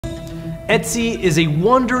Etsy is a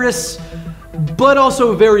wondrous, but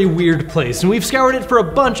also a very weird place, and we've scoured it for a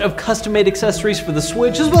bunch of custom-made accessories for the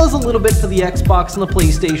Switch, as well as a little bit for the Xbox and the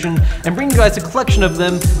PlayStation, and bringing you guys a collection of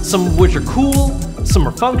them, some of which are cool, some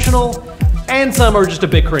are functional, and some are just a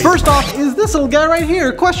bit crazy. First off is this little guy right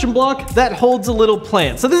here, Question Block, that holds a little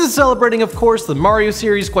plant. So this is celebrating, of course, the Mario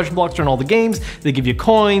series. Question Blocks are in all the games. They give you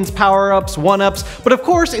coins, power-ups, one-ups, but of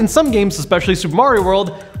course, in some games, especially Super Mario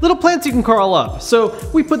World, little plants you can curl up. So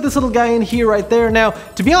we put this little guy in here right there. Now,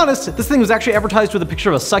 to be honest, this thing was actually advertised with a picture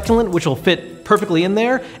of a succulent, which will fit perfectly in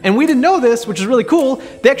there, and we didn't know this, which is really cool.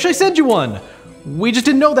 They actually sent you one. We just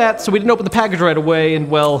didn't know that, so we didn't open the package right away, and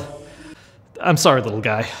well, I'm sorry, little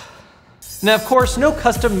guy. Now, of course, no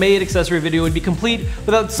custom-made accessory video would be complete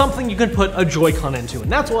without something you can put a Joy-Con into,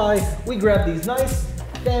 and that's why we grabbed these nice,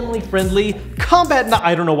 family-friendly combat.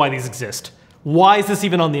 I don't know why these exist. Why is this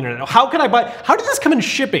even on the internet? How did this come in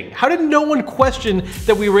shipping? How did no one question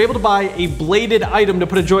that we were able to buy a bladed item to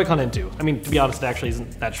put a Joy-Con into? I mean, to be honest, it actually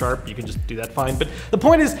isn't that sharp. You can just do that fine. But the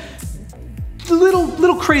point is,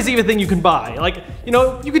 little crazy of a thing you can buy. Like, you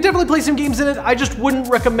know, you could definitely play some games in it. I just wouldn't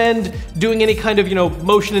recommend doing any kind of, you know,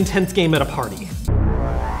 motion intense game at a party.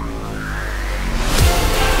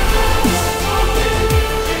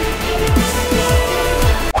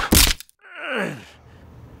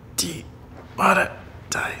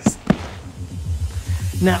 Demonetized.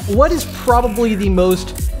 Now, what is probably the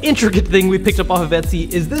most intricate thing we picked up off of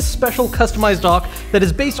Etsy is this special customized dock that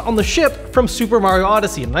is based on the ship from Super Mario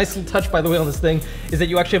Odyssey. And a nice little touch, by the way, on this thing is that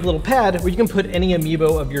you actually have a little pad where you can put any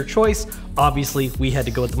amiibo of your choice. Obviously, we had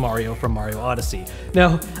to go with the Mario from Mario Odyssey.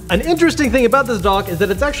 Now, an interesting thing about this dock is that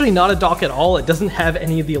it's actually not a dock at all. It doesn't have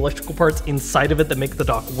any of the electrical parts inside of it that make the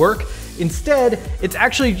dock work. Instead, it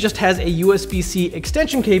actually just has a USB-C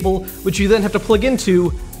extension cable, which you then have to plug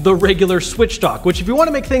into the regular Switch dock, which if you want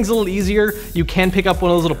to make things a little easier, you can pick up one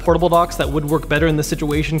of those little portable docks that would work better in this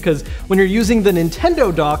situation, because when you're using the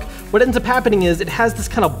Nintendo dock, what ends up happening is it has this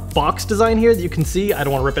kind of box design here that you can see. I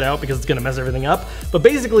don't want to rip it out because it's going to mess everything up, but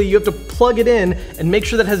basically you have to plug it in and make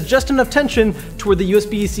sure that it has just enough tension to where the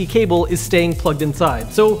USB-C cable is staying plugged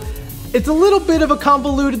inside. So it's a little bit of a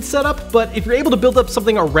convoluted setup, but if you're able to build up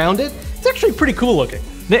something around it, it's actually pretty cool looking.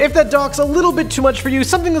 Now, if that dock's a little bit too much for you,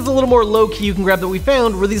 something that's a little more low-key you can grab that we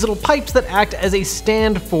found were these little pipes that act as a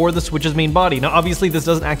stand for the Switch's main body. Now, obviously, this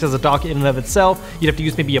doesn't act as a dock in and of itself. You'd have to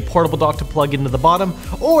use maybe a portable dock to plug into the bottom,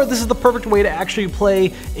 or this is the perfect way to actually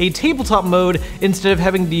play a tabletop mode instead of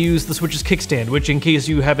having to use the Switch's kickstand, which, in case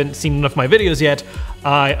you haven't seen enough of my videos yet,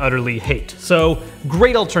 I utterly hate. So,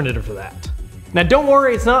 great alternative for that. Now don't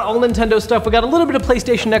worry, it's not all Nintendo stuff. We got a little bit of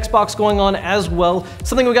PlayStation, Xbox going on as well.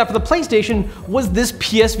 Something we got for the PlayStation was this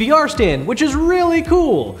PSVR stand, which is really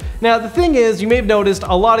cool. Now the thing is, you may have noticed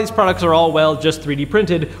a lot of these products are all, well, just 3D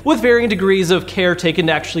printed with varying degrees of care taken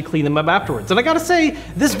to actually clean them up afterwards. And I gotta say,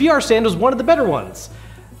 this VR stand was one of the better ones.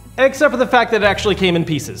 Except for the fact that it actually came in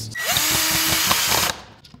pieces.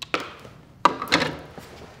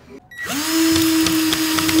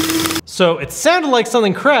 So it sounded like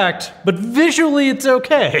something cracked, but visually it's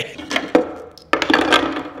okay.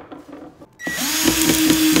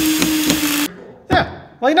 Yeah,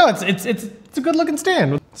 well, you know, it's a good looking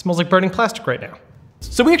stand. It smells like burning plastic right now.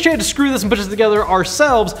 So we actually had to screw this and put this together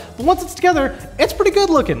ourselves, but once it's together, it's pretty good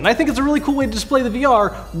looking. And I think it's a really cool way to display the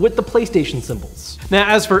VR with the PlayStation symbols. Now,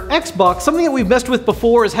 as for Xbox, something that we've messed with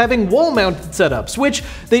before is having wall-mounted setups, which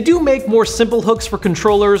they do make more simple hooks for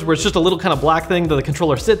controllers, where it's just a little kind of black thing that the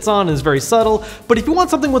controller sits on and is very subtle. But if you want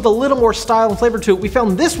something with a little more style and flavor to it, we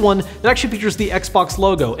found this one that actually features the Xbox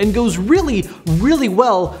logo and goes really, really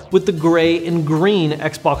well with the gray and green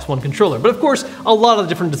Xbox One controller. But of course, a lot of the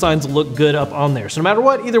different designs look good up on there. So no matter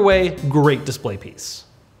what, either way, great display piece.